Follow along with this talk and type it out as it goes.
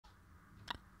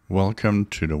Welcome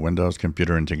to the Windows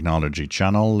Computer and Technology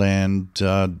channel, and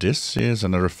this is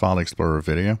another File Explorer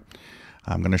video.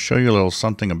 I'm going to show you a little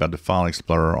something about the File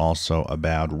Explorer, also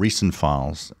about recent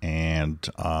files, and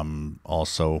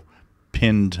also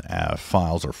pinned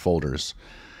files or folders.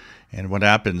 And what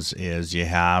happens is you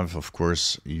have, of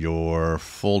course, your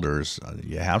folders.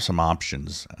 You have some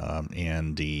options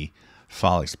in the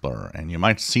File Explorer, and you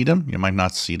might see them, you might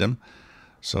not see them.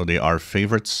 So they are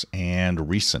favorites and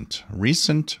recent.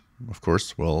 Recent, of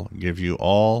course, will give you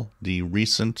all the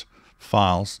recent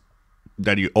files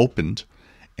that you opened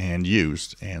and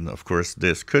used. And of course,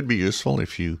 this could be useful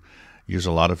if you use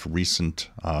a lot of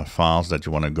recent files that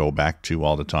you want to go back to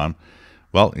all the time.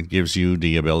 Well, it gives you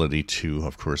the ability to,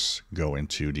 of course, go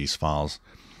into these files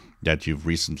that you've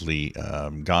recently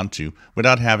gone to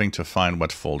without having to find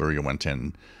what folder you went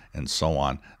in and so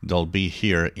on. They'll be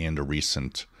here in the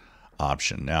recent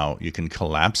option. Now you can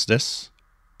collapse this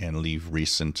and leave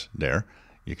recent there.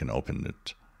 You can open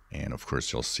it, and of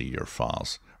course you'll see your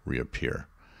files reappear.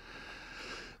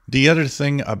 The other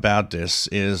thing about this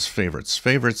is favorites.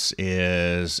 Favorites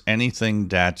is anything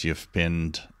that you've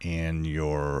pinned in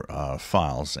your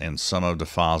files, and some of the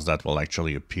files that will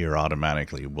actually appear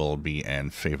automatically will be in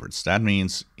favorites. That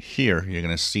means here you're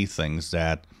going to see things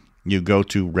that you go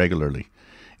to regularly.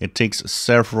 It takes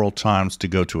several times to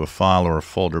go to a file or a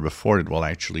folder before it will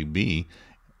actually be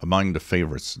among the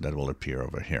favorites that will appear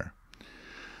over here.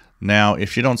 Now,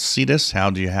 if you don't see this, how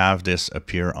do you have this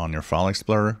appear on your File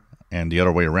Explorer? And the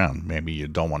other way around, maybe you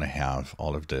don't want to have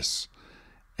all of this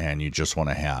and you just want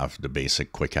to have the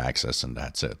basic quick access and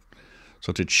that's it.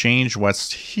 So to change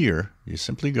what's here, you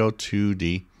simply go to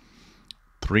the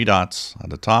three dots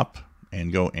at the top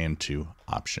and go into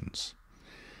Options.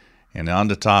 And on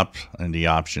the top in the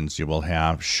options, you will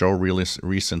have Show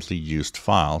Recently Used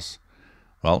Files.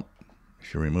 Well,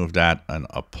 if you remove that and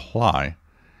apply,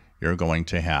 you're going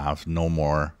to have no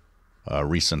more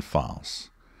recent files.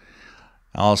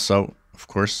 Also, of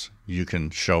course, you can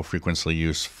show frequently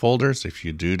used folders. If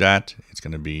you do that, it's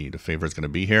going to be, the favorite's going to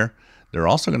be here. They're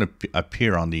also going to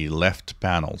appear on the left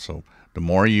panel. So the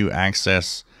more you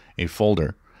access a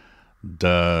folder,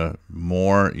 the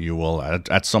more you will,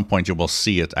 at some point you will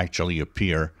see it actually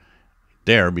appear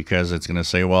there, because it's going to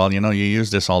say, well, you know, you use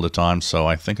this all the time, so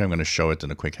I think I'm going to show it in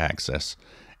the quick access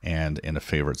and in the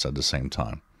favorites at the same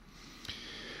time.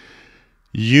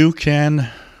 You can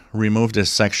remove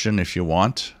this section if you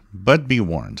want, but be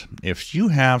warned, if you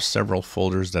have several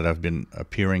folders that have been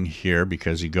appearing here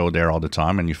because you go there all the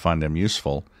time and you find them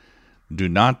useful, do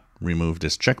not remove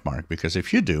this check mark, because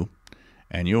if you do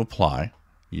and you apply,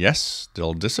 yes,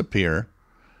 they'll disappear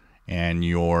and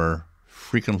your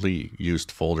frequently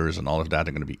used folders and all of that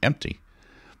are going to be empty.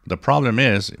 The problem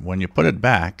is when you put it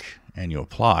back and you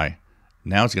apply,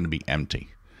 now it's going to be empty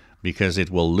because it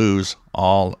will lose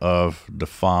all of the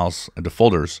files, the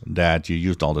folders that you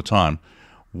used all the time.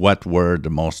 What were the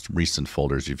most recent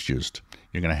folders you've used?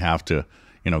 You're going to have to,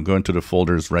 go into the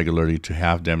folders regularly to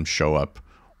have them show up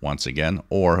once again,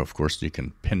 or of course you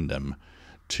can pin them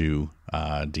to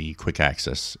the quick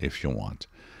access if you want.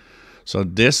 So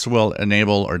this will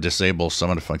enable or disable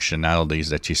some of the functionalities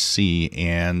that you see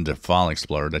in the File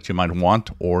Explorer that you might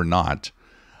want or not,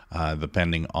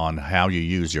 depending on how you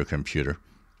use your computer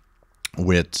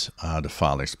with the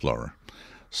File Explorer.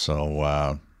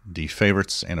 So the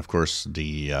favorites and of course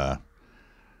the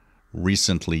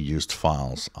recently used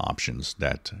files options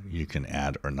that you can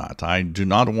add or not. I do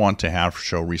not want to have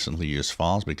show recently used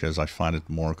files because I find it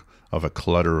more of a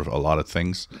clutter of a lot of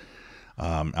things.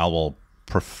 I will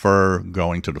prefer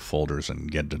going to the folders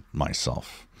and get it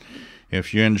myself.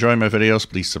 If you enjoy my videos,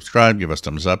 please subscribe, give us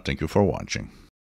thumbs up. Thank you for watching.